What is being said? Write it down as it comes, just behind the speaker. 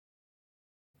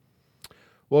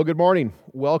Well, good morning.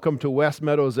 Welcome to West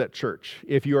Meadows at Church.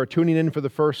 If you are tuning in for the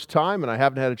first time and I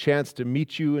haven't had a chance to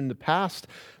meet you in the past,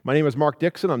 my name is Mark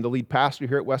Dixon. I'm the lead pastor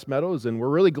here at West Meadows, and we're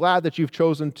really glad that you've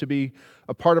chosen to be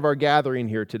a part of our gathering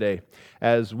here today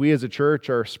as we as a church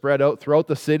are spread out throughout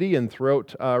the city and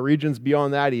throughout regions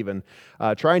beyond that even,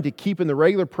 trying to keep in the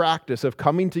regular practice of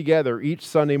coming together each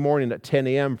Sunday morning at 10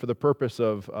 a.m. for the purpose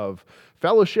of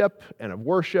fellowship and of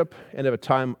worship and of a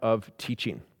time of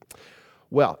teaching.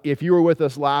 Well, if you were with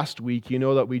us last week, you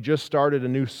know that we just started a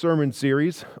new sermon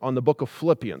series on the book of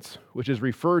Philippians, which is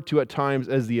referred to at times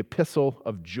as the Epistle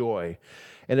of Joy.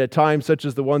 And at times such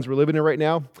as the ones we're living in right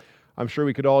now, I'm sure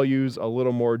we could all use a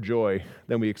little more joy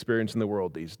than we experience in the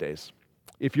world these days.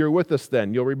 If you're with us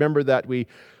then, you'll remember that we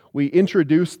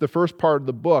introduced the first part of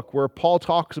the book where Paul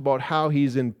talks about how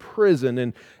he's in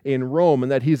prison in Rome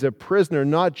and that he's a prisoner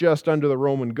not just under the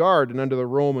Roman guard and under the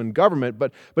Roman government,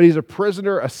 but he's a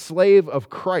prisoner, a slave of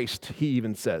Christ, he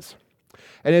even says.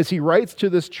 And as he writes to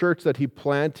this church that he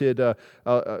planted a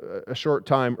short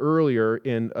time earlier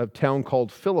in a town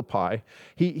called Philippi,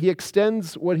 he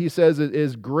extends what he says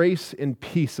is grace and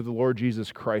peace of the Lord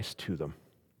Jesus Christ to them.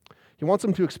 He wants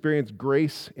them to experience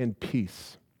grace and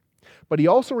peace. But he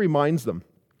also reminds them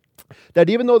that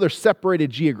even though they're separated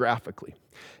geographically,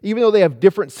 even though they have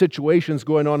different situations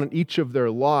going on in each of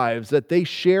their lives, that they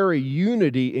share a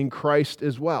unity in Christ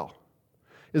as well.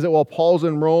 Is that while Paul's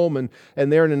in Rome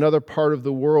and they're in another part of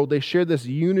the world, they share this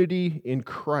unity in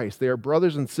Christ. They are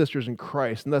brothers and sisters in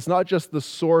Christ. And that's not just the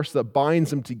source that binds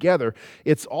them together,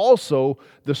 it's also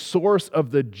the source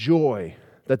of the joy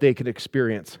that they can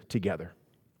experience together.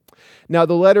 Now,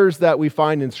 the letters that we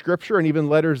find in Scripture and even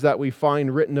letters that we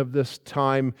find written of this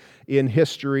time in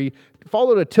history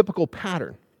followed a typical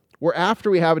pattern, where after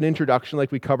we have an introduction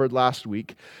like we covered last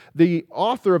week, the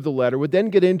author of the letter would then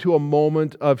get into a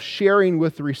moment of sharing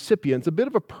with the recipients a bit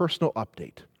of a personal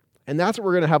update. And that's what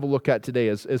we're going to have a look at today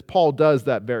as Paul does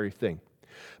that very thing.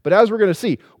 But as we're going to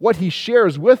see, what he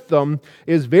shares with them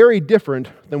is very different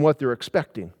than what they're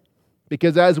expecting.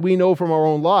 Because as we know from our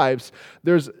own lives,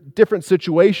 there's different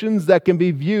situations that can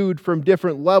be viewed from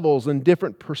different levels and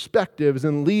different perspectives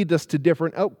and lead us to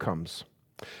different outcomes.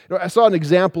 I saw an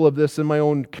example of this in my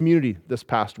own community this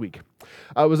past week.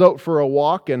 I was out for a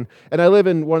walk, and I live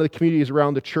in one of the communities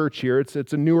around the church here. It's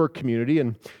a newer community,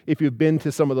 and if you've been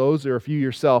to some of those, or if you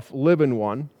yourself live in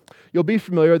one, you'll be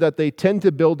familiar that they tend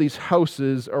to build these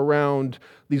houses around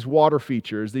these water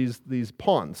features, these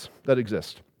ponds that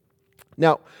exist.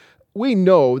 Now, we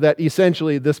know that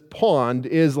essentially this pond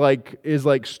is like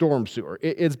storm sewer.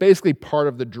 It's basically part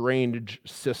of the drainage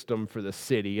system for the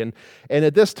city. And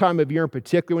at this time of year in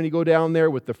particular, when you go down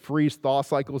there with the freeze-thaw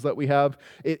cycles that we have,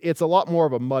 it's a lot more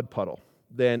of a mud puddle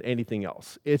than anything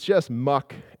else. It's just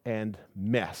muck and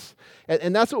mess.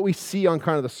 And that's what we see on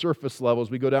kind of the surface level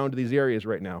as we go down to these areas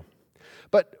right now.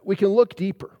 But we can look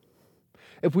deeper.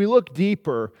 If we look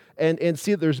deeper and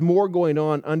see that there's more going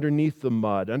on underneath the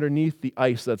mud, underneath the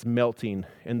ice that's melting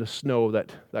and the snow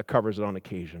that covers it on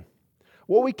occasion,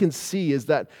 what we can see is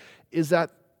that it's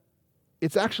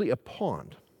actually a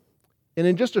pond. And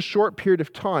in just a short period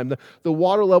of time, the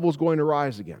water level is going to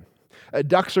rise again.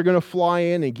 Ducks are going to fly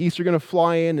in and geese are going to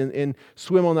fly in and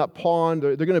swim on that pond.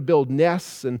 They're going to build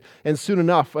nests, and soon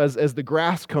enough, as the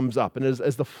grass comes up and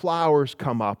as the flowers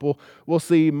come up, we'll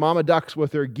see mama ducks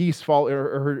with her geese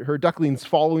or her ducklings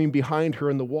following behind her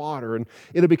in the water, and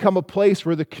it'll become a place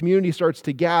where the community starts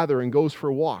to gather and goes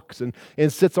for walks and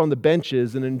sits on the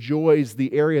benches and enjoys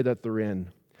the area that they're in.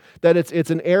 That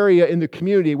it's an area in the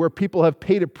community where people have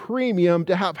paid a premium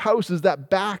to have houses that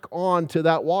back onto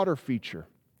that water feature.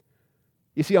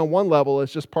 You see, on one level,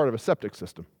 it's just part of a septic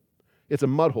system. It's a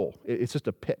mud hole. It's just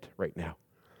a pit right now.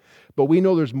 But we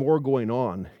know there's more going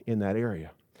on in that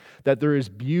area. That there is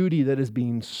beauty that is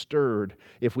being stirred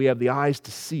if we have the eyes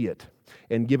to see it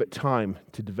and give it time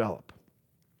to develop.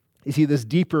 You see, this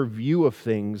deeper view of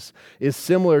things is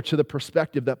similar to the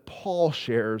perspective that Paul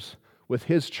shares with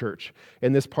his church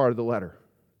in this part of the letter,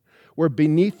 where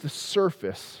beneath the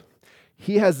surface,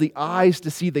 he has the eyes to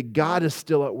see that God is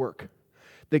still at work.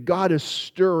 That God is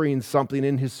stirring something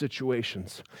in his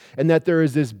situations, and that there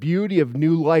is this beauty of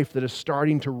new life that is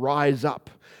starting to rise up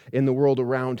in the world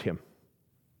around him,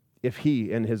 if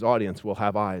he and his audience will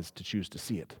have eyes to choose to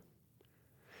see it.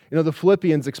 You know, the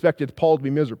Philippians expected Paul to be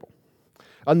miserable.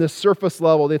 On the surface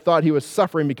level, they thought he was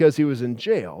suffering because he was in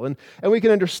jail. And we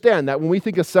can understand that when we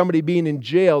think of somebody being in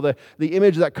jail, the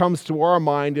image that comes to our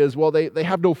mind is, well, they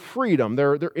have no freedom.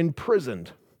 They're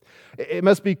imprisoned. It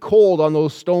must be cold on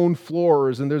those stone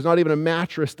floors, and there's not even a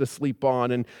mattress to sleep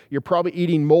on, and you're probably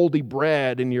eating moldy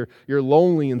bread, and you're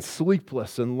lonely and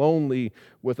sleepless and lonely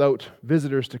without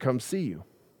visitors to come see you.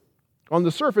 On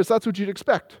the surface, that's what you'd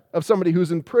expect of somebody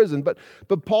who's in prison. But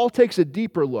Paul takes a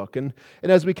deeper look. And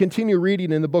as we continue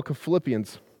reading in the book of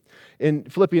Philippians, in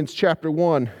Philippians chapter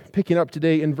 1, picking up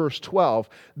today in verse 12,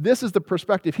 this is the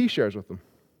perspective he shares with them.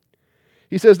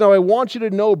 He says, "Now I want you to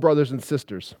know, brothers and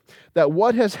sisters, that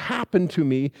what has happened to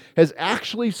me has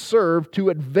actually served to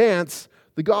advance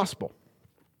the gospel."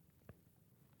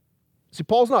 See,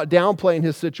 Paul's not downplaying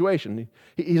his situation.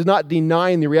 He's not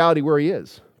denying the reality where he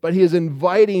is. But he is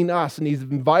inviting us and he's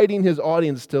inviting his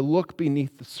audience to look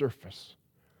beneath the surface.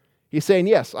 He's saying,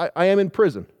 yes, I am in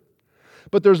prison.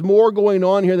 But there's more going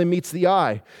on here than meets the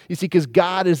eye. You see, because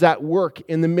God is at work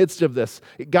in the midst of this.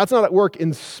 God's not at work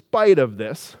in spite of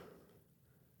this.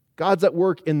 God's at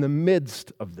work in the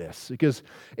midst of this.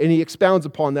 And he expounds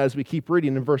upon that as we keep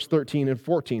reading in verse 13 and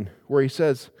 14, where he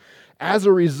says, as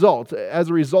a result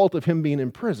of him being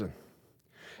in prison,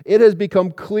 it has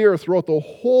become clear throughout the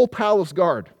whole palace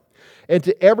guard and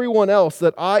to everyone else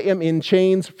that I am in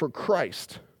chains for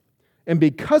Christ. And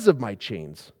because of my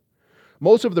chains,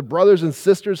 most of the brothers and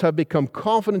sisters have become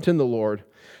confident in the Lord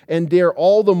and dare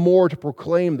all the more to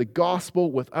proclaim the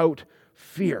gospel without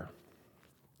fear.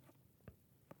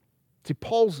 See,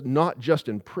 Paul's not just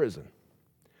in prison.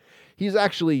 He's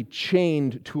actually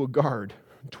chained to a guard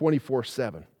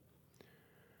 24/7.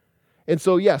 And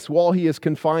so, yes, while he is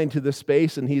confined to this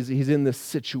space and he's in this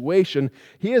situation,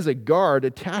 he has a guard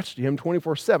attached to him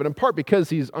 24/7, in part because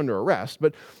he's under arrest,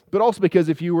 but also because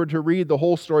if you were to read the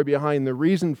whole story behind the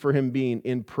reason for him being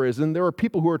in prison, there are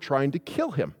people who are trying to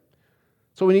kill him.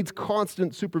 So he needs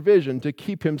constant supervision to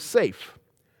keep him safe.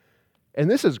 And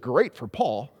this is great for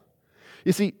Paul.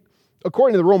 You see,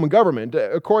 according to the Roman government,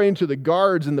 according to the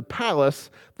guards in the palace,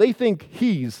 they think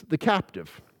he's the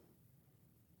captive.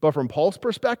 But from Paul's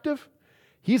perspective,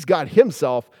 he's got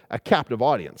himself a captive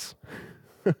audience.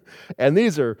 And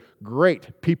these are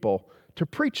great people to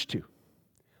preach to.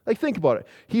 Like, think about it.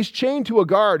 He's chained to a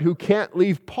guard who can't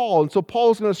leave Paul, and so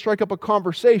Paul's going to strike up a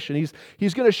conversation.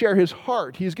 He's going to share his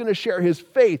heart. He's going to share his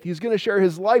faith. He's going to share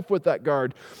his life with that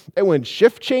guard. And when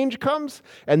shift change comes,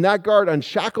 and that guard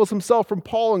unshackles himself from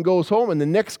Paul and goes home, and the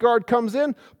next guard comes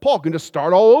in, Paul can just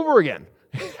start all over again.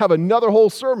 Have another whole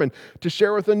sermon to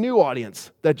share with a new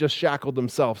audience that just shackled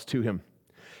themselves to him.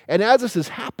 And as this is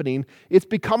happening, it's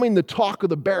becoming the talk of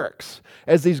the barracks.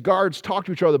 As these guards talk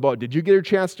to each other about, did you get a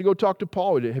chance to go talk to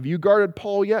Paul? Have you guarded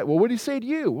Paul yet? Well, what did he say to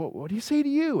you? What did he say to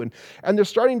you? And they're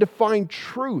starting to find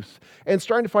truth and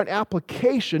starting to find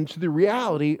application to the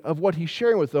reality of what he's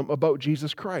sharing with them about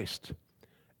Jesus Christ.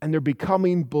 And they're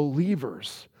becoming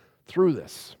believers through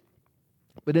this.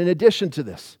 But in addition to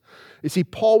this, you see,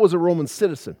 Paul was a Roman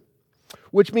citizen,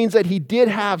 which means that he did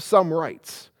have some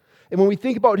rights. And when we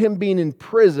think about him being in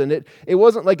prison, it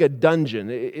wasn't like a dungeon.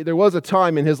 There was a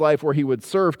time in his life where he would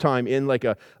serve time in like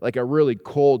a really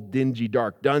cold, dingy,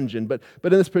 dark dungeon. But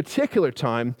in this particular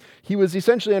time, he was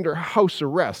essentially under house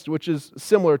arrest, which is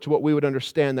similar to what we would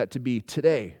understand that to be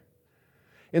today.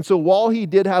 And so while he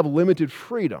did have limited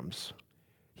freedoms,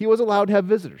 he was allowed to have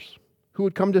visitors who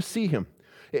would come to see him.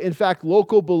 In fact,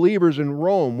 local believers in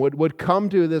Rome would come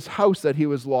to this house that he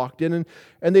was locked in,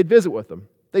 and they'd visit with him.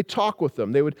 They'd talk with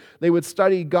them. They would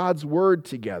study God's word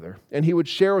together, and he would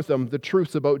share with them the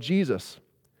truths about Jesus.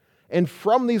 And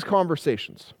from these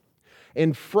conversations,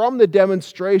 and from the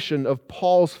demonstration of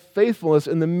Paul's faithfulness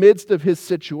in the midst of his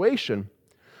situation,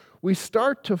 we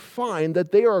start to find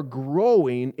that they are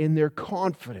growing in their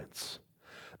confidence.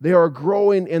 They are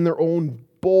growing in their own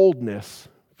boldness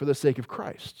for the sake of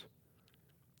Christ.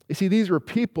 You see, these were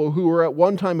people who were at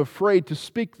one time afraid to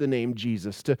speak the name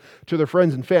Jesus to their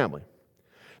friends and family.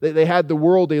 They had the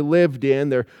world they lived in,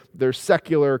 their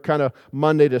secular kind of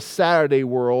Monday to Saturday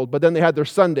world, but then they had their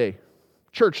Sunday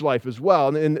church life as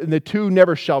well, and the two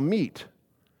never shall meet.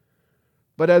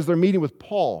 But as they're meeting with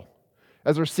Paul,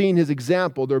 as they're seeing his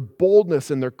example, their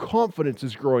boldness and their confidence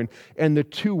is growing, and the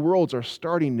two worlds are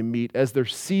starting to meet as they're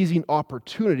seizing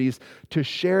opportunities to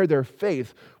share their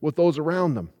faith with those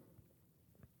around them.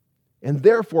 And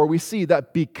therefore, we see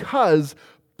that because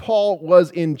Paul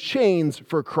was in chains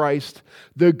for Christ,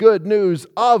 the good news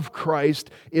of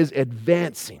Christ is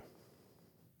advancing.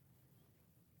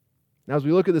 Now, as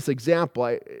we look at this example,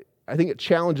 I think it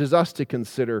challenges us to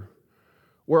consider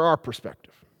where our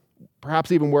perspective,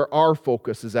 perhaps even where our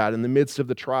focus is at in the midst of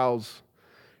the trials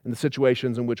and the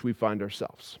situations in which we find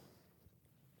ourselves.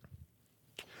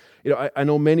 You know, I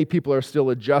know many people are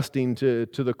still adjusting to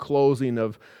the closing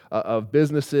of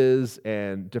businesses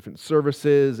and different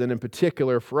services, and in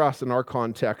particular for us in our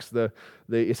context,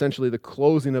 essentially the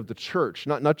closing of the church,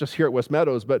 not just here at West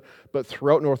Meadows, but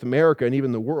throughout North America and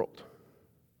even the world.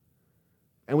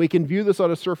 And we can view this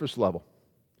on a surface level.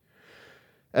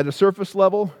 At a surface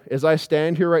level, as I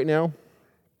stand here right now,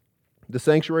 the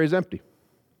sanctuary is empty.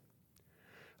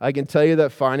 I can tell you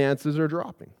that finances are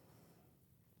dropping.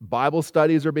 Bible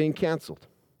studies are being canceled.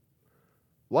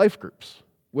 Life groups,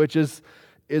 which is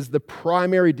the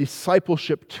primary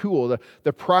discipleship tool,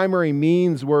 the primary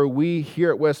means where we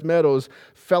here at West Meadows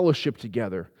fellowship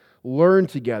together, learn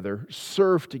together,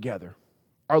 serve together.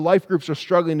 Our life groups are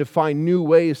struggling to find new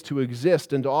ways to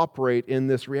exist and to operate in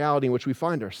this reality in which we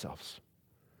find ourselves.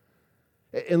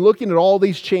 And looking at all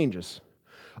these changes,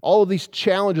 all of these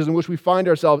challenges in which we find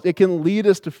ourselves, it can lead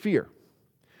us to fear.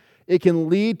 It can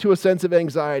lead to a sense of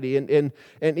anxiety and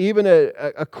even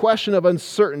a question of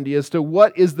uncertainty as to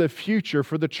what is the future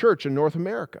for the church in North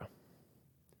America.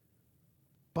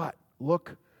 But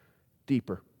look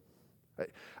deeper.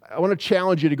 I want to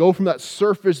challenge you to go from that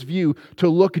surface view to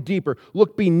look deeper.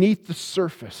 Look beneath the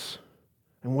surface.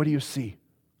 And what do you see?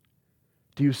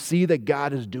 Do you see that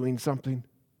God is doing something?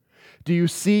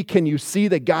 Can you see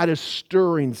that God is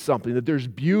stirring something, that there's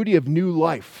beauty of new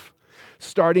life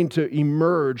starting to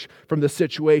emerge from the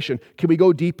situation? Can we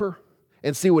go deeper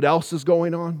and see what else is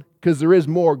going on? Because there is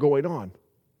more going on.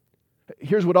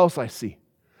 Here's what else I see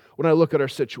when I look at our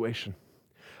situation.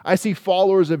 I see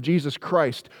followers of Jesus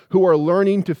Christ who are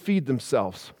learning to feed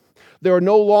themselves. They are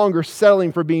no longer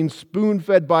settling for being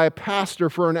spoon-fed by a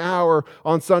pastor for an hour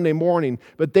on Sunday morning,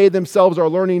 but they themselves are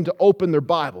learning to open their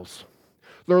Bibles.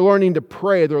 They're learning to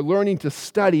pray. They're learning to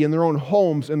study in their own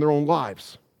homes and their own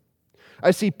lives. I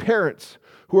see parents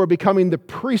who are becoming the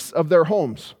priests of their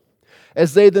homes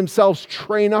as they themselves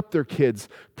train up their kids,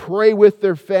 pray with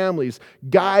their families,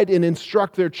 guide and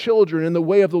instruct their children in the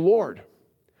way of the Lord.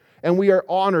 And we are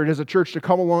honored as a church to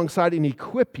come alongside and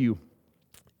equip you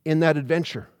in that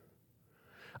adventure.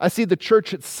 I see the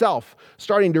church itself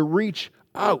starting to reach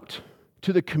out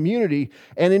to the community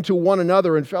and into one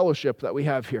another in fellowship that we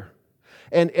have here.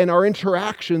 And our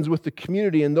interactions with the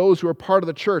community and those who are part of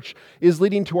the church is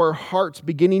leading to our hearts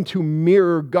beginning to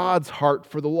mirror God's heart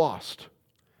for the lost.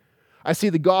 I see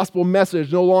the gospel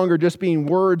message no longer just being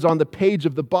words on the page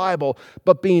of the Bible,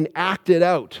 but being acted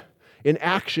out in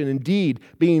action and deed,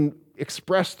 being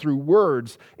expressed through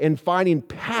words, and finding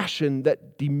passion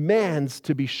that demands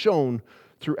to be shown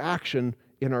through action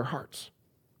in our hearts.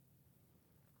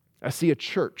 I see a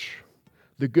church,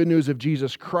 the good news of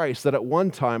Jesus Christ, that at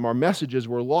one time our messages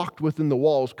were locked within the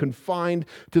walls, confined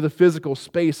to the physical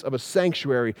space of a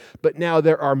sanctuary, but now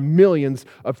there are millions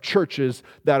of churches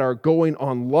that are going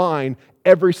online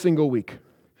every single week,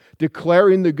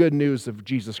 declaring the good news of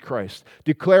Jesus Christ,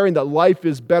 declaring that life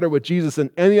is better with Jesus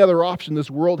than any other option this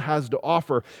world has to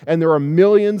offer. And there are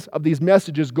millions of these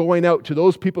messages going out to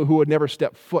those people who would never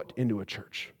step foot into a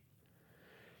church.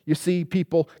 You see,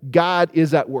 people, God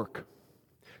is at work.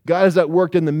 God is at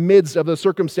work in the midst of the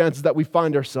circumstances that we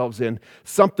find ourselves in.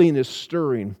 Something is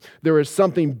stirring. There is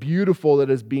something beautiful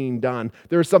that is being done.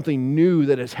 There is something new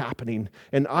that is happening.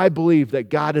 And I believe that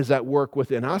God is at work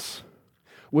within us,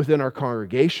 within our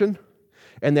congregation,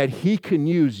 and that He can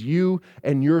use you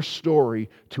and your story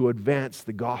to advance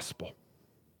the gospel.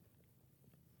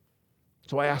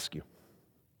 So I ask you,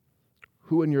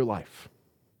 who in your life,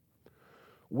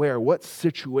 where, what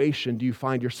situation do you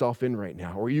find yourself in right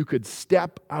now? Where you could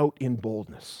step out in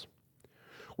boldness,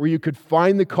 where you could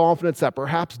find the confidence that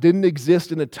perhaps didn't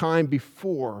exist in a time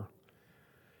before.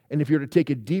 And if you're to take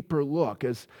a deeper look,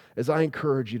 as I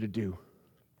encourage you to do,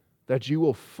 that you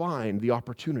will find the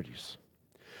opportunities,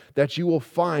 that you will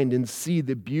find and see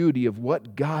the beauty of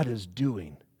what God is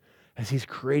doing as He's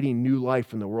creating new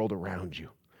life in the world around you.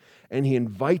 And He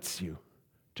invites you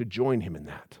to join Him in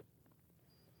that.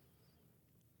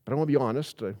 But I want to be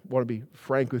honest, I want to be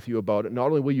frank with you about it. Not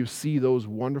only will you see those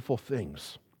wonderful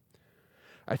things,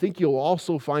 I think you'll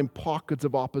also find pockets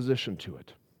of opposition to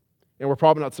it. And we're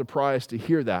probably not surprised to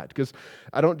hear that, because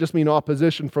I don't just mean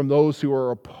opposition from those who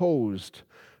are opposed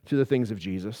to the things of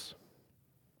Jesus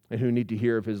and who need to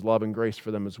hear of His love and grace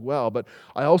for them as well, but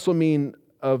I also mean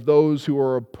of those who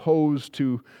are opposed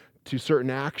to certain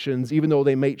actions, even though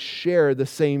they might share the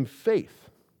same faith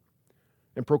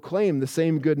and proclaim the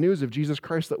same good news of Jesus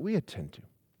Christ that we attend to.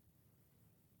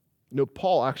 You know,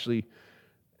 Paul actually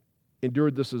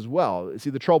endured this as well. See,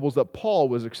 the troubles that Paul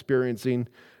was experiencing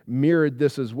mirrored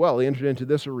this as well. He entered into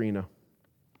this arena.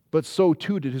 But so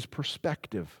too did his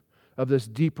perspective of this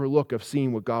deeper look of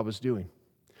seeing what God was doing.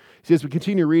 See, as we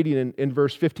continue reading in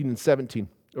verse 15 and 17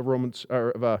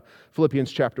 of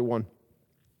Philippians chapter 1,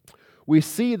 we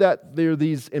see that there are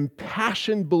these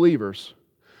impassioned believers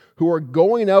who are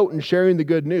going out and sharing the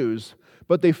good news,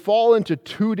 but they fall into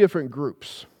two different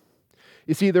groups.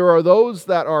 You see, there are those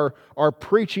that are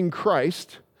preaching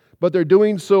Christ, but they're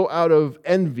doing so out of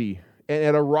envy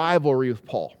and a rivalry with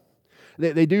Paul.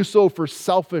 They do so for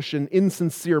selfish and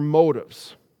insincere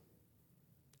motives.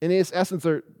 In its essence,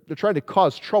 they're trying to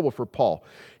cause trouble for Paul.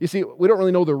 You see, we don't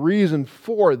really know the reason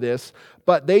for this,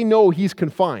 but they know he's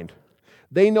confined.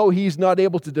 They know he's not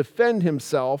able to defend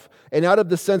himself, and out of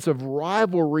the sense of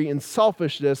rivalry and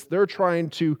selfishness, they're trying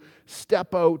to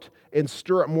step out and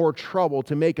stir up more trouble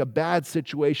to make a bad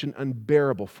situation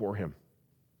unbearable for him.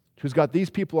 Who's got these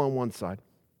people on one side.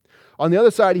 On the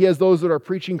other side, he has those that are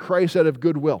preaching Christ out of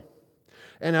goodwill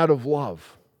and out of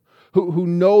love, who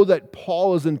know that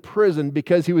Paul is in prison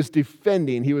because he was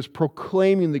defending, he was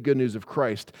proclaiming the good news of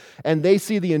Christ. And they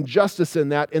see the injustice in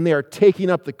that, and they are taking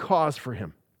up the cause for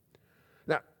him.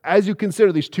 Now, as you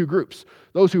consider these two groups,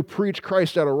 those who preach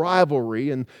Christ out of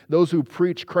rivalry and those who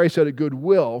preach Christ out of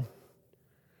goodwill,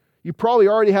 you probably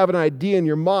already have an idea in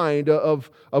your mind of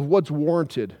what's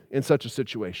warranted in such a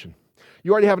situation.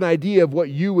 You already have an idea of what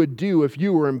you would do if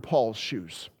you were in Paul's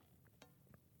shoes.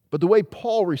 But the way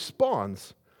Paul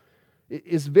responds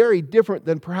is very different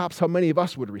than perhaps how many of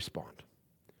us would respond.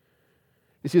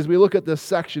 You see, as we look at this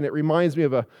section, it reminds me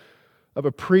of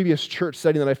a previous church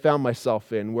setting that I found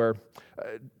myself in, where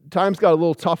times got a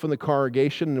little tough in the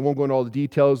congregation, and I won't go into all the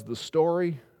details of the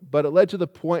story, but it led to the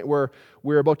point where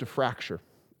we were about to fracture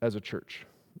as a church.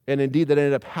 And indeed, that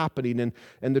ended up happening,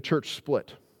 and the church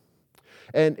split.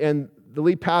 And the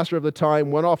lead pastor of the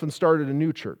time went off and started a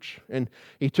new church. And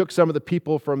he took some of the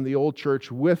people from the old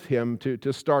church with him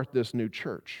to start this new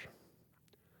church.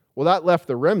 Well, that left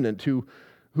the remnant who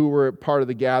were part of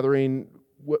the gathering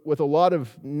with a lot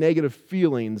of negative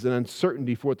feelings and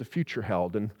uncertainty for what the future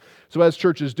held. And so as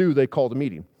churches do, they called a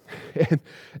meeting.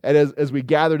 and as we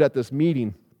gathered at this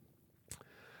meeting,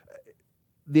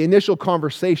 the initial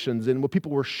conversations and what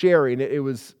people were sharing, it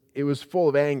was full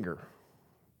of anger.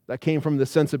 That came from the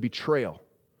sense of betrayal,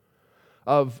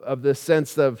 of the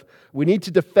sense of we need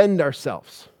to defend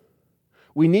ourselves.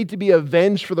 We need to be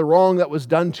avenged for the wrong that was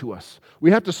done to us.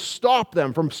 We have to stop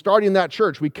them from starting that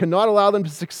church. We cannot allow them to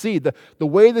succeed. The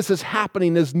way this is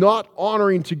happening is not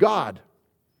honoring to God.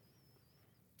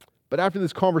 But after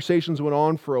these conversations went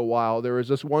on for a while, there was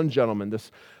this one gentleman,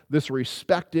 this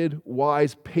respected,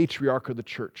 wise patriarch of the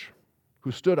church,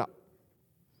 who stood up.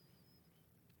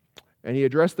 And he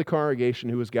addressed the congregation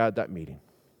who was gathered at that meeting.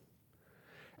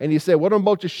 And he said, what I'm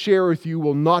about to share with you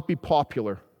will not be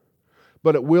popular,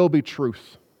 but it will be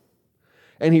truth.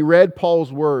 And he read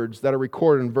Paul's words that are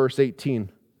recorded in verse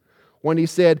 18, when he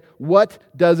said, what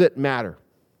does it matter?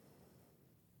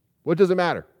 What does it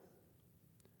matter?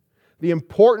 The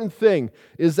important thing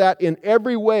is that in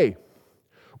every way,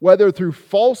 whether through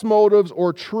false motives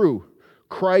or true,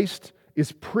 Christ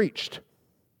is preached.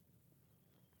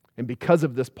 And because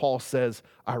of this, Paul says,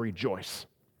 I rejoice.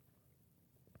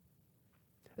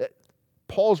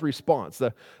 Paul's response,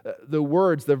 the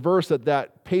words, the verse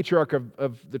that patriarch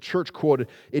of the church quoted,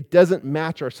 it doesn't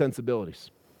match our sensibilities.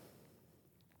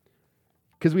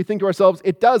 Because we think to ourselves,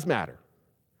 it does matter.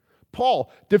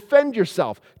 Paul, defend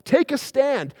yourself. Take a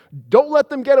stand. Don't let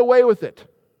them get away with it.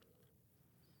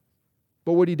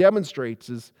 But what he demonstrates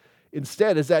is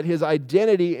that his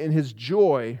identity and his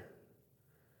joy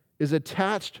is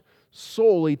attached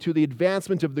solely to the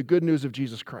advancement of the good news of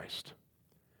Jesus Christ.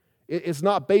 It's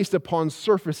not based upon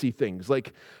surfacey things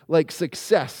like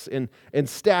success and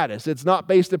status. It's not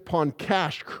based upon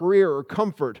cash, career, or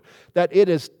comfort. That it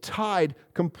is tied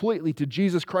completely to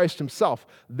Jesus Christ himself.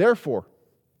 Therefore,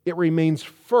 it remains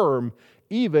firm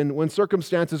even when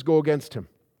circumstances go against him.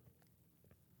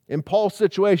 In Paul's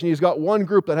situation, he's got one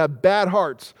group that have bad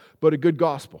hearts but a good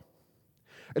gospel.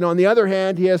 And on the other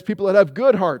hand, he has people that have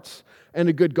good hearts and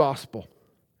a good gospel.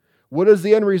 What is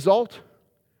the end result?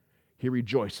 He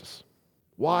rejoices.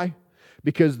 Why?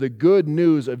 Because the good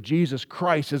news of Jesus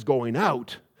Christ is going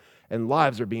out and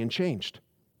lives are being changed.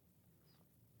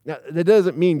 Now, that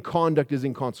doesn't mean conduct is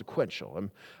inconsequential.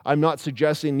 I'm not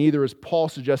suggesting, neither is Paul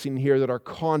suggesting here, that our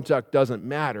conduct doesn't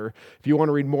matter. If you want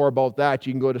to read more about that,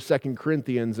 you can go to 2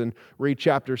 Corinthians and read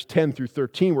chapters 10 through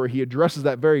 13, where he addresses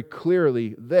that very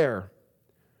clearly there.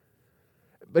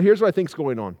 But here's what I think is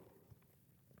going on.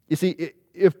 You see,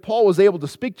 if Paul was able to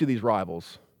speak to these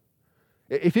rivals,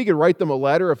 if he could write them a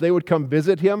letter, if they would come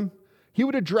visit him, he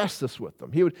would address this with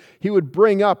them. He would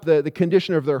bring up the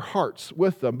condition of their hearts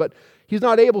with them, but he's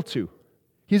not able to.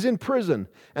 He's in prison,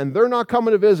 and they're not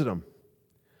coming to visit him.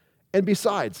 And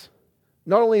besides,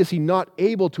 not only is he not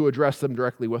able to address them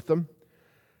directly with them,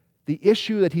 the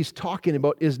issue that he's talking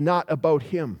about is not about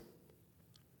him.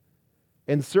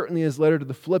 And certainly in his letter to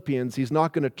the Philippians, he's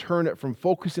not going to turn it from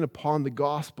focusing upon the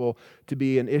gospel to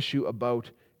be an issue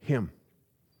about him.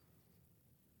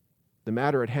 The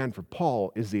matter at hand for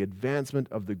Paul is the advancement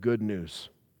of the good news.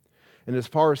 And as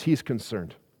far as he's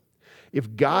concerned,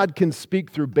 if God can speak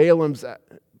through Balaam's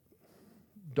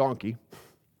donkey,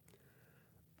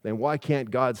 then why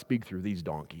can't God speak through these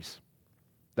donkeys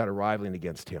that are rivaling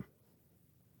against him?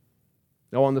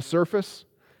 Now, on the surface,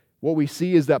 what we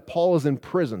see is that Paul is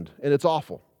imprisoned, and it's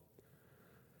awful.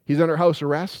 He's under house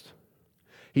arrest.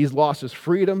 He's lost his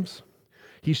freedoms.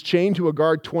 He's chained to a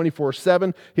guard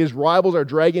 24/7. His rivals are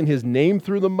dragging his name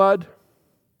through the mud,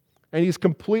 and he's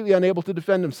completely unable to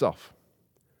defend himself.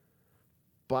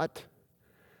 But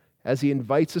as he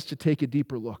invites us to take a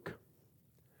deeper look,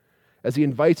 as he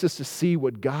invites us to see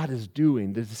what God is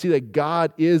doing, to see that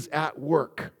God is at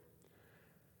work,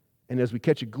 and as we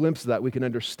catch a glimpse of that, we can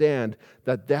understand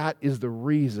that that is the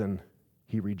reason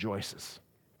he rejoices.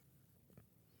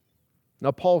 Now,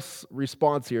 Paul's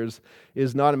response here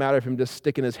is not a matter of him just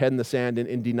sticking his head in the sand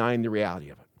and denying the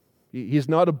reality of it. He's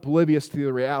not oblivious to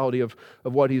the reality of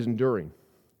what he's enduring.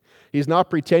 He's not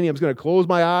pretending I'm just going to close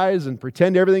my eyes and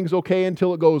pretend everything's okay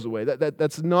until it goes away.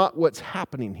 That's not what's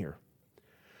happening here.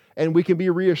 And we can be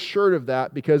reassured of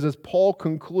that because as Paul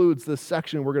concludes this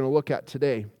section we're going to look at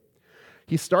today,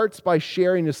 he starts by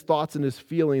sharing his thoughts and his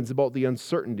feelings about the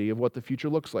uncertainty of what the future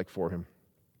looks like for him.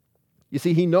 You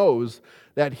see, he knows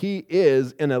that he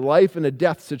is in a life and a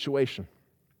death situation.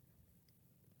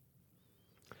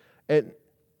 And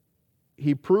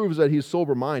he proves that he's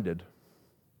sober-minded.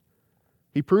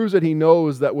 He proves that he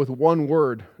knows that with one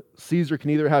word, Caesar can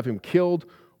either have him killed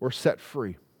or set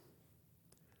free.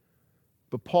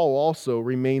 But Paul also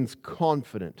remains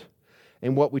confident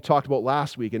in what we talked about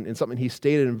last week and something he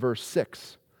stated in verse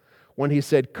 6 when he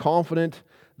said, confident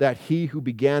that he who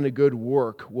began a good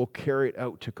work will carry it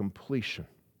out to completion.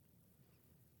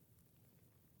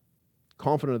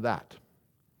 Confident of that,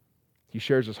 he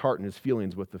shares his heart and his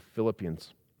feelings with the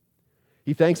Philippians.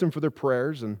 He thanks them for their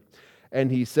prayers, and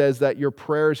he says that your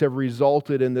prayers have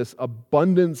resulted in this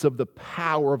abundance of the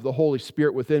power of the Holy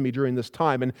Spirit within me during this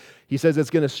time. And he says it's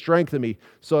going to strengthen me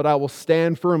so that I will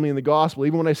stand firmly in the gospel.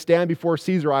 Even when I stand before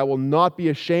Caesar, I will not be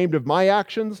ashamed of my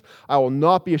actions. I will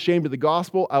not be ashamed of the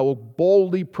gospel. I will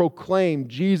boldly proclaim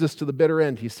Jesus to the bitter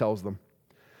end, he tells them.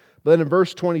 But then in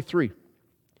verse 23,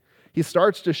 he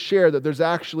starts to share that there's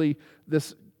actually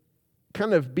this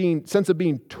kind of sense of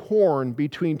being torn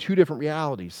between two different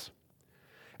realities.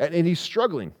 And he's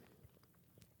struggling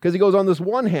because he goes, on this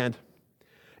one hand,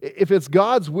 if it's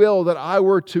God's will that I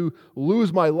were to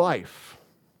lose my life,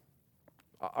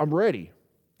 I'm ready.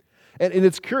 And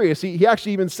it's curious, he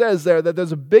actually even says there that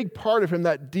there's a big part of him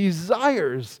that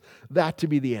desires that to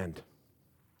be the end.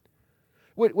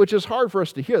 Which is hard for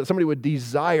us to hear, that somebody would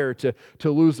desire to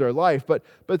lose their life. But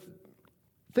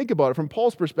think about it from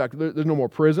Paul's perspective. There's no more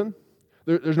prison.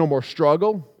 There's no more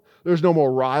struggle. There's no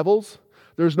more rivals.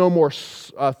 There's no more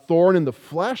thorn in the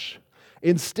flesh.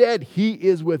 Instead, he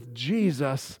is with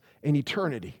Jesus in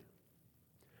eternity.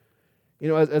 You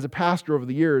know, as a pastor over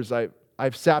the years,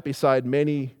 I've sat beside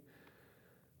many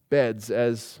beds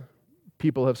as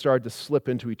people have started to slip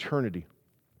into eternity.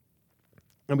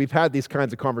 And we've had these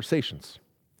kinds of conversations.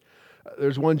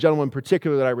 There's one gentleman in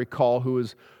particular that I recall who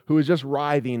was just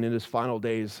writhing in his final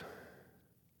days.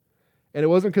 And it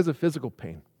wasn't because of physical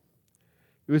pain.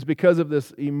 It was because of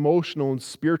this emotional and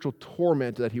spiritual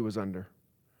torment that he was under.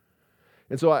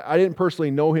 And so I didn't personally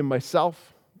know him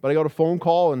myself, but I got a phone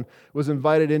call and was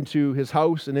invited into his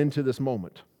house and into this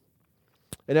moment.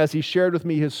 And as he shared with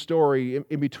me his story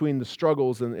in between the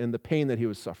struggles and the pain that he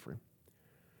was suffering,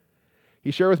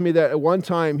 he shared with me that at one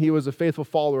time he was a faithful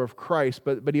follower of Christ,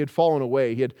 but he had fallen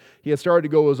away. He had started to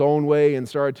go his own way and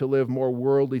started to live more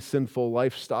worldly, sinful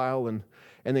lifestyle, and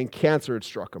then cancer had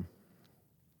struck him.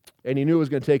 And he knew it was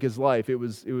going to take his life. It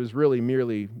was really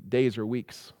merely days or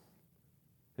weeks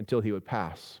until he would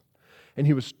pass. And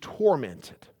he was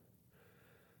tormented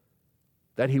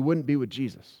that he wouldn't be with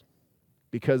Jesus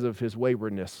because of his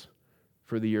waywardness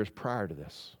for the years prior to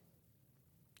this.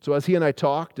 So as he and I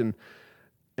talked and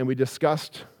we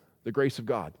discussed the grace of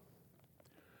God,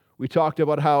 we talked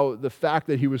about how the fact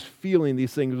that he was feeling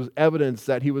these things was evidence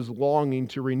that he was longing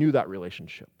to renew that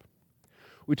relationship.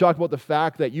 We talked about the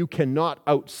fact that you cannot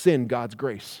out-sin God's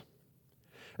grace,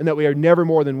 and that we are never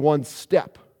more than one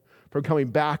step from coming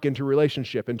back into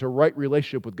relationship, into right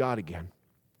relationship with God again.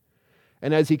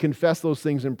 And as he confessed those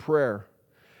things in prayer,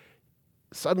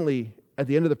 suddenly, at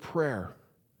the end of the prayer,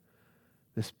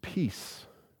 this peace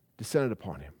descended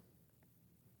upon him.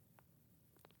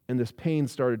 And this pain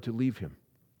started to leave him.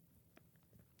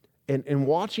 And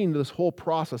watching this whole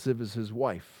process of his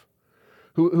wife,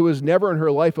 who was never in her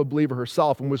life a believer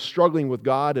herself and was struggling with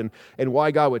God and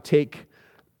why God would take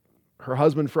her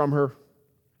husband from her,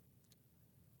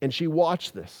 And she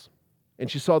watched this, and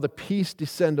she saw the peace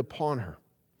descend upon her.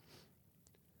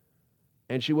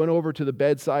 And she went over to the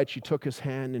bedside, she took his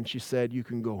hand, and she said, "You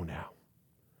can go now."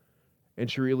 And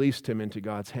she released him into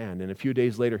God's hand. And a few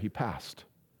days later, he passed.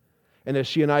 And as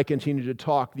she and I continued to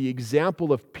talk, the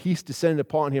example of peace descending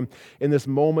upon him in this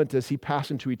moment as he passed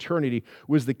into eternity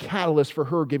was the catalyst for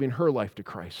her giving her life to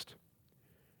Christ.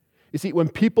 You see, when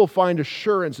people find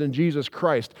assurance in Jesus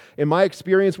Christ, in my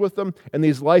experience with them, in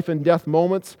these life and death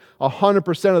moments,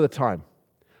 100% of the time,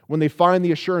 when they find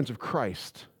the assurance of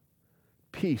Christ,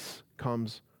 peace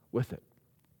comes with it.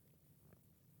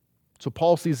 So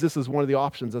Paul sees this as one of the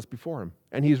options that's before him,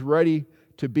 and he's ready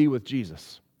to be with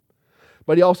Jesus.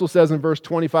 But he also says in verse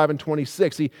 25 and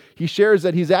 26, he shares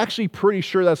that he's actually pretty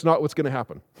sure that's not what's going to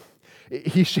happen.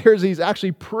 He shares he's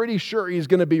actually pretty sure he's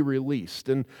going to be released.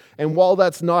 And while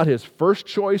that's not his first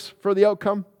choice for the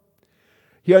outcome,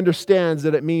 he understands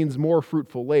that it means more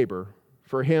fruitful labor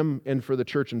for him and for the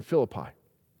church in Philippi.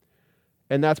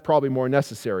 And that's probably more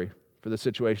necessary for the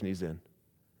situation he's in.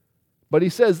 But he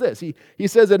says this, he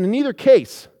says that in either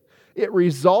case, it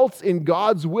results in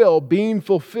God's will being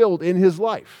fulfilled in his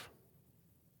life.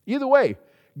 Either way,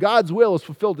 God's will is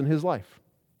fulfilled in his life.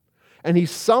 And he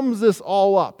sums this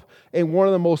all up in one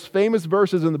of the most famous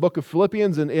verses in the book of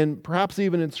Philippians and perhaps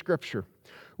even in Scripture,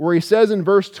 where he says in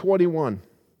verse 21,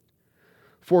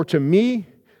 "For to me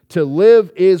to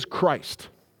live is Christ,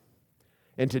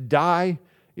 and to die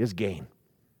is gain."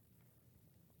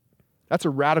 That's a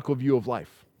radical view of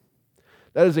life.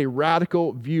 That is a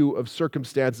radical view of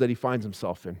circumstance that he finds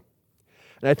himself in.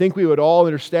 And I think we would all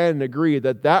understand and agree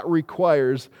that that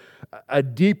requires a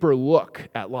deeper look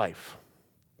at life.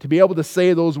 To be able to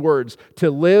say those words,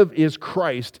 to live is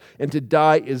Christ and to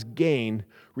die is gain,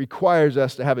 requires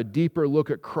us to have a deeper look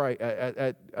at Christ,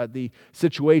 at the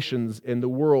situations in the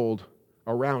world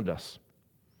around us.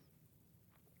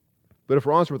 But if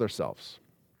we're honest with ourselves,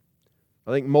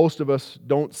 I think most of us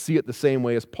don't see it the same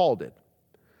way as Paul did.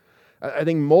 I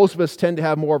think most of us tend to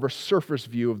have more of a surface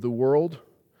view of the world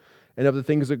and of the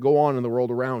things that go on in the world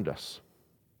around us,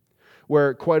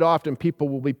 where quite often people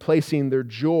will be placing their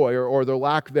joy or their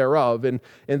lack thereof in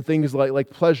things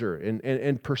like pleasure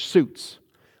and pursuits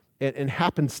and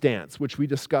happenstance, which we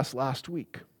discussed last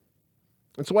week.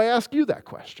 And so I ask you that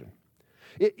question.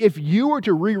 If you were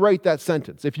to rewrite that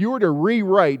sentence, if you were to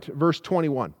rewrite verse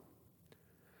 21,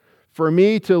 "For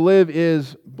me to live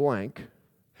is blank,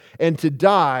 and to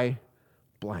die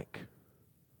blank,"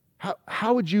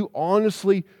 how would you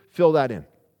honestly fill that in?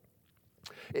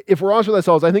 If we're honest with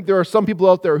ourselves, I think there are some people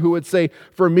out there who would say,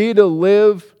 "For me to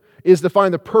live is to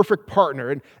find the perfect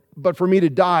partner, but for me to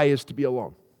die is to be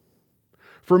alone.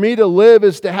 For me to live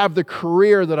is to have the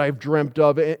career that I've dreamt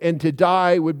of, and to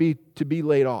die would be to be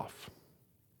laid off.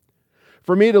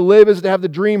 For me to live is to have the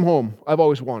dream home I've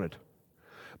always wanted.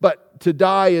 But to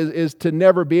die is to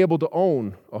never be able to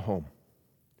own a home.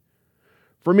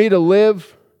 For me to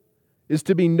live is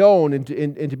to be known and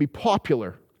to be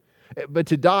popular. But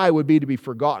to die would be to be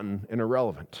forgotten and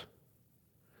irrelevant.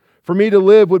 For me to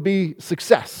live would be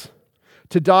success.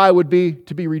 To die would be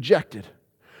to be rejected.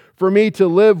 For me to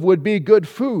live would be good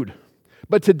food.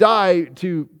 But to die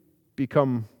to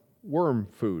become worm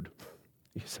food,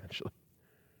 essentially."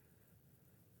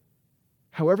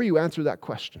 However you answer that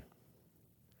question,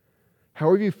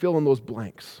 however you fill in those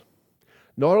blanks,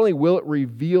 not only will it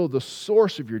reveal the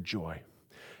source of your joy,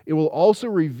 it will also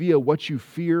reveal what you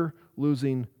fear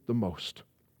losing the most.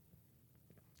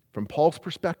 From Paul's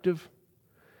perspective,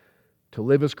 to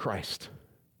live is Christ,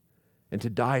 and to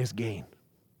die is gain.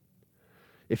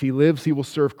 If he lives, he will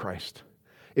serve Christ.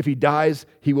 If he dies,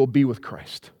 he will be with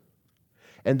Christ.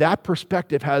 And that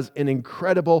perspective has an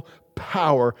incredible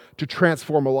power to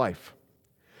transform a life.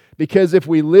 Because if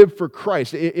we live for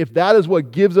Christ, if that is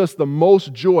what gives us the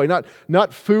most joy,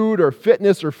 not food or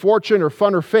fitness or fortune or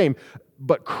fun or fame,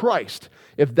 but Christ,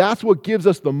 if that's what gives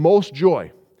us the most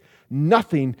joy,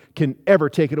 nothing can ever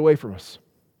take it away from us.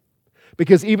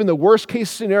 Because even the worst case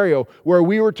scenario where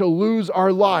we were to lose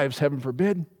our lives, heaven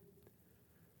forbid,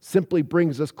 simply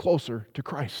brings us closer to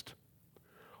Christ,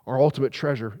 our ultimate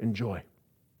treasure and joy.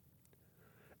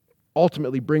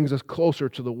 Ultimately brings us closer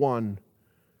to the one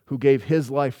who gave his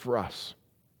life for us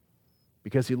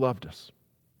because he loved us.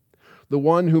 The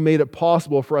one who made it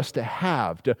possible for us to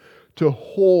have, to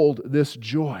hold this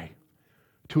joy,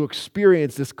 to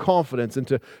experience this confidence,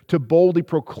 and to boldly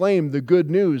proclaim the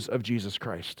good news of Jesus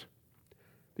Christ.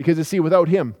 Because you see, without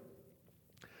him,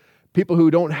 people who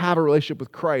don't have a relationship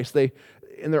with Christ,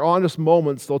 in their honest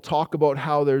moments, they'll talk about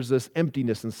how there's this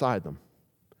emptiness inside them.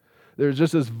 There's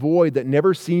just this void that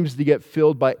never seems to get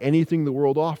filled by anything the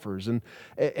world offers. And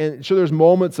sure, there's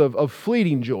moments of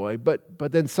fleeting joy,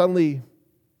 but then suddenly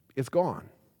it's gone.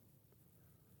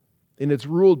 And it's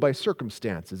ruled by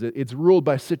circumstances. It's ruled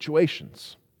by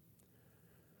situations.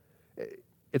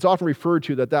 It's often referred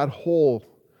to that hole,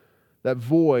 that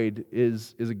void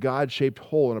is a God-shaped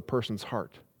hole in a person's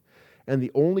heart. And the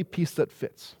only piece that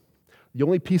fits, the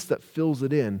only piece that fills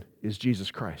it in is Jesus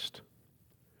Christ.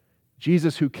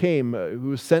 Jesus who came, who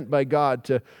was sent by God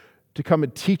to come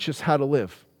and teach us how to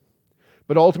live,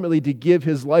 but ultimately to give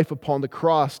his life upon the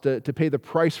cross to pay the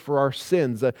price for our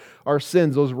sins,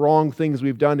 those wrong things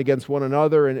we've done against one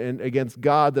another and against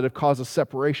God that have caused a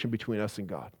separation between us and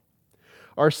God.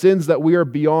 Our sins that we are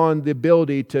beyond the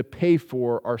ability to pay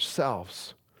for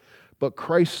ourselves. But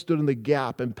Christ stood in the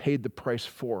gap and paid the price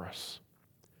for us.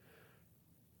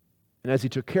 And as he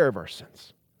took care of our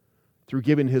sins, through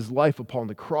giving his life upon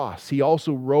the cross, he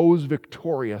also rose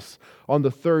victorious on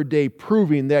the third day,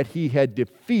 proving that he had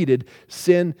defeated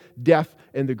sin, death,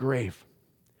 and the grave.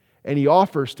 And he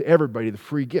offers to everybody the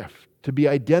free gift to be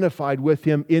identified with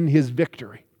him in his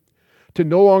victory. To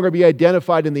no longer be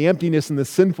identified in the emptiness and the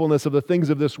sinfulness of the things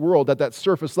of this world at that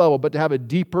surface level, but to have a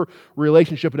deeper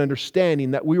relationship and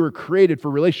understanding that we were created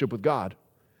for relationship with God.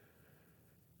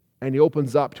 And he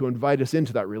opens up to invite us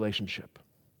into that relationship.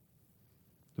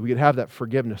 That we could have that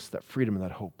forgiveness, that freedom, and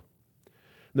that hope.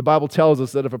 And the Bible tells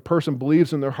us that if a person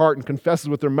believes in their heart and confesses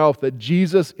with their mouth that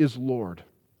Jesus is Lord,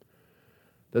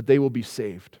 that they will be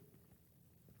saved.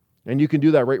 And you can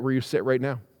do that right where you sit right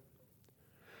now.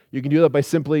 You can do that by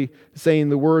simply saying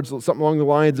the words, something along the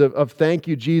lines of thank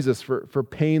you, Jesus, for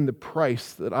paying the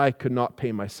price that I could not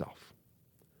pay myself.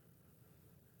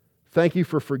 Thank you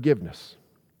for forgiveness.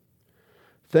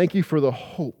 Thank you for the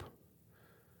hope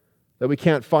that we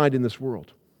can't find in this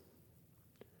world.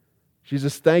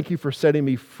 Jesus, thank you for setting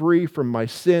me free from my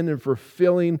sin and for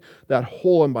filling that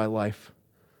hole in my life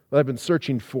that I've been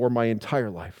searching for my entire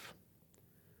life.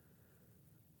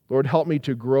 Lord, help me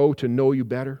to grow to know you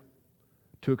better,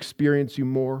 to experience you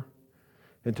more,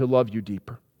 and to love you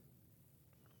deeper.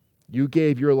 You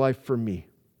gave your life for me.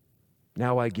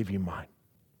 Now I give you mine.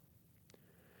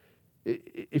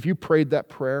 If you prayed that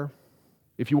prayer,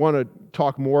 if you want to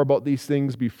talk more about these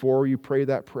things before you pray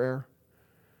that prayer,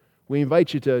 we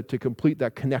invite you to complete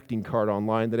that connecting card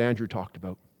online that Andrew talked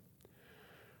about.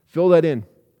 Fill that in.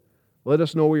 Let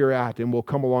us know where you're at, and we'll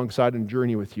come alongside and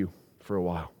journey with you for a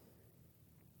while.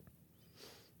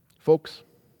 Folks,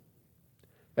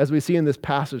 as we see in this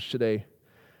passage today,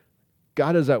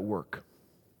 God is at work.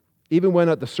 Even when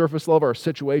at the surface level our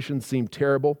situations seem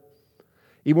terrible,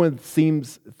 even when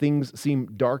things seem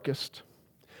darkest,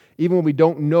 even when we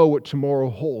don't know what tomorrow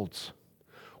holds,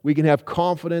 we can have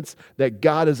confidence that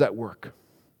God is at work,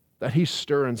 that he's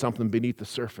stirring something beneath the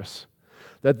surface,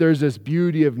 that there's this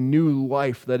beauty of new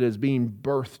life that is being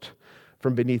birthed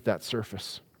from beneath that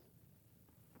surface.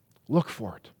 Look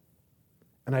for it.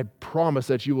 And I promise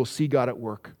that you will see God at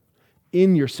work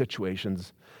in your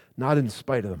situations, not in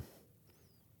spite of them,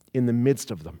 in the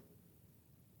midst of them.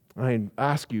 I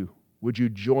ask you, would you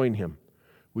join him?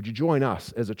 Would you join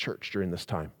us as a church during this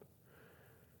time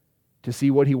to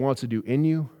see what he wants to do in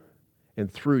you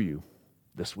and through you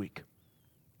this week?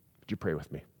 Would you pray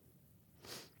with me?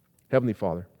 Heavenly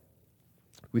Father,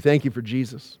 we thank you for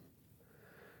Jesus.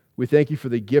 We thank you for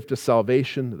the gift of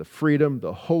salvation, the freedom,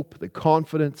 the hope, the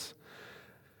confidence,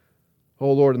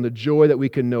 oh Lord, and the joy that we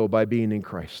can know by being in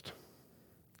Christ.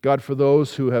 God, for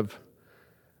those who have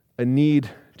a need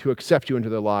to accept you into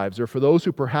their lives, or for those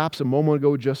who perhaps a moment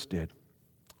ago just did,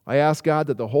 I ask, God,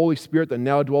 that the Holy Spirit that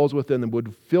now dwells within them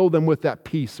would fill them with that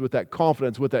peace, with that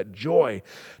confidence, with that joy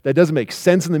that doesn't make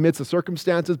sense in the midst of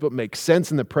circumstances, but makes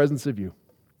sense in the presence of you.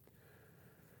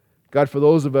 God, for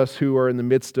those of us who are in the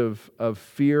midst of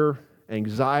fear,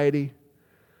 anxiety,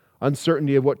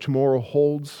 uncertainty of what tomorrow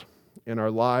holds in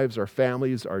our lives, our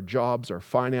families, our jobs, our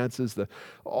finances,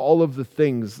 all of the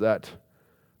things that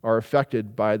are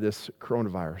affected by this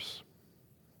coronavirus.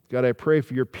 God, I pray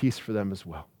for your peace for them as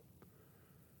well.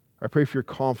 I pray for your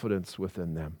confidence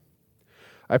within them.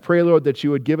 I pray, Lord, that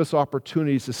you would give us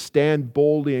opportunities to stand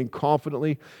boldly and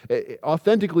confidently,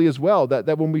 authentically as well,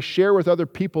 that when we share with other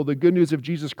people the good news of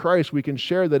Jesus Christ, we can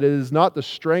share that it is not the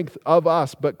strength of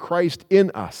us, but Christ in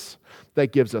us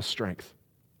that gives us strength.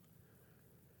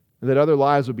 And that other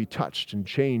lives will be touched and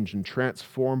changed and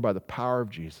transformed by the power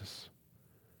of Jesus.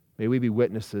 May we be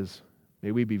witnesses.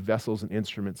 May we be vessels and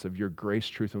instruments of your grace,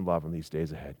 truth, and love in these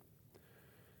days ahead.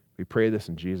 We pray this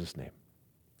in Jesus' name.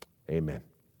 Amen.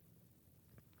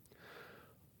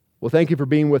 Well, thank you for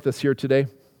being with us here today.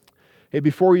 Hey,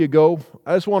 before you go,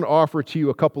 I just want to offer to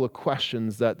you a couple of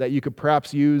questions that you could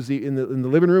perhaps use in the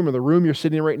living room or the room you're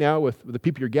sitting in right now with the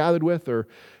people you're gathered with, or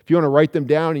if you want to write them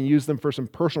down and use them for some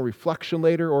personal reflection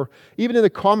later, or even in the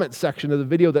comment section of the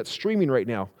video that's streaming right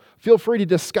now. Feel free to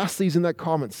discuss these in that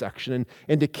comment section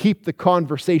and to keep the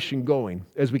conversation going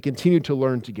as we continue to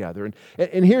learn together.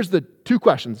 And here's the two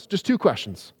questions, just two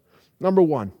questions. Number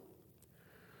one,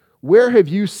 where have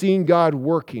you seen God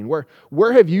working?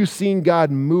 Where have you seen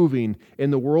God moving in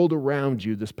the world around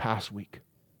you this past week?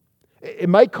 It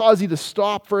might cause you to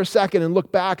stop for a second and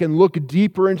look back and look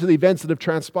deeper into the events that have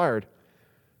transpired.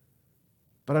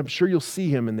 But I'm sure you'll see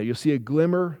Him in there. You'll see a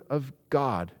glimmer of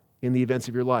God in the events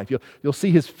of your life. You'll see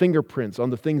His fingerprints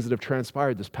on the things that have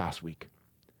transpired this past week.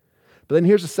 But then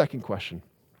here's the second question.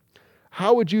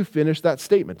 How would you finish that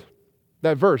statement?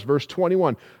 That verse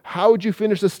 21. How would you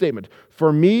finish the statement?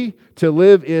 For me to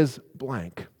live is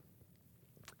blank,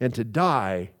 and to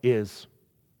die is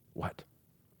what?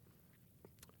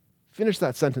 Finish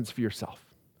that sentence for yourself.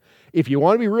 If you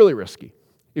want to be really risky,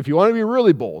 if you want to be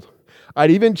really bold, I'd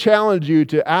even challenge you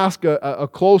to ask a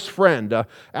close friend,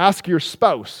 ask your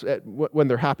spouse when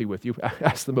they're happy with you,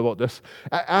 ask them about this,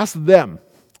 ask them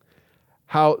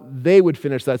how they would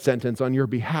finish that sentence on your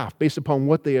behalf based upon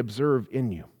what they observe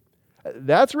in you.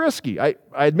 That's risky, I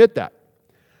admit that,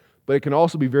 but it can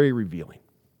also be very revealing.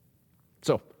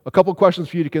 So, a couple questions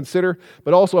for you to consider,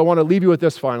 but also I want to leave you with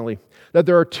this finally, that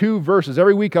there are two verses.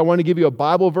 Every week I want to give you a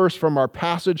Bible verse from our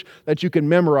passage that you can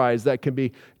memorize that can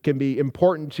be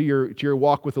important to your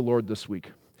walk with the Lord this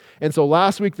week. And so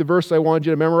last week the verse I wanted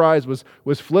you to memorize was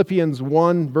Philippians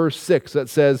 1 verse 6 that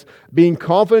says, being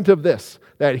confident of this,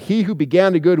 that He who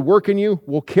began a good work in you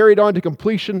will carry it on to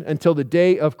completion until the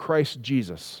day of Christ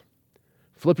Jesus.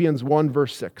 Philippians 1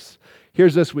 verse 6.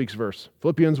 Here's this week's verse.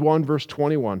 Philippians 1 verse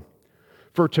 21.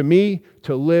 For to me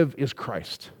to live is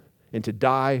Christ, and to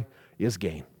die is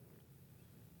gain.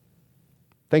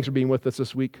 Thanks for being with us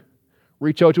this week.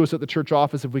 Reach out to us at the church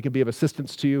office if we can be of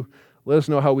assistance to you. Let us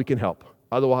know how we can help.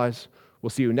 Otherwise,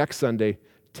 we'll see you next Sunday,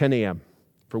 10 a.m.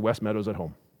 for West Meadows at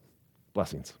Home.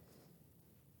 Blessings.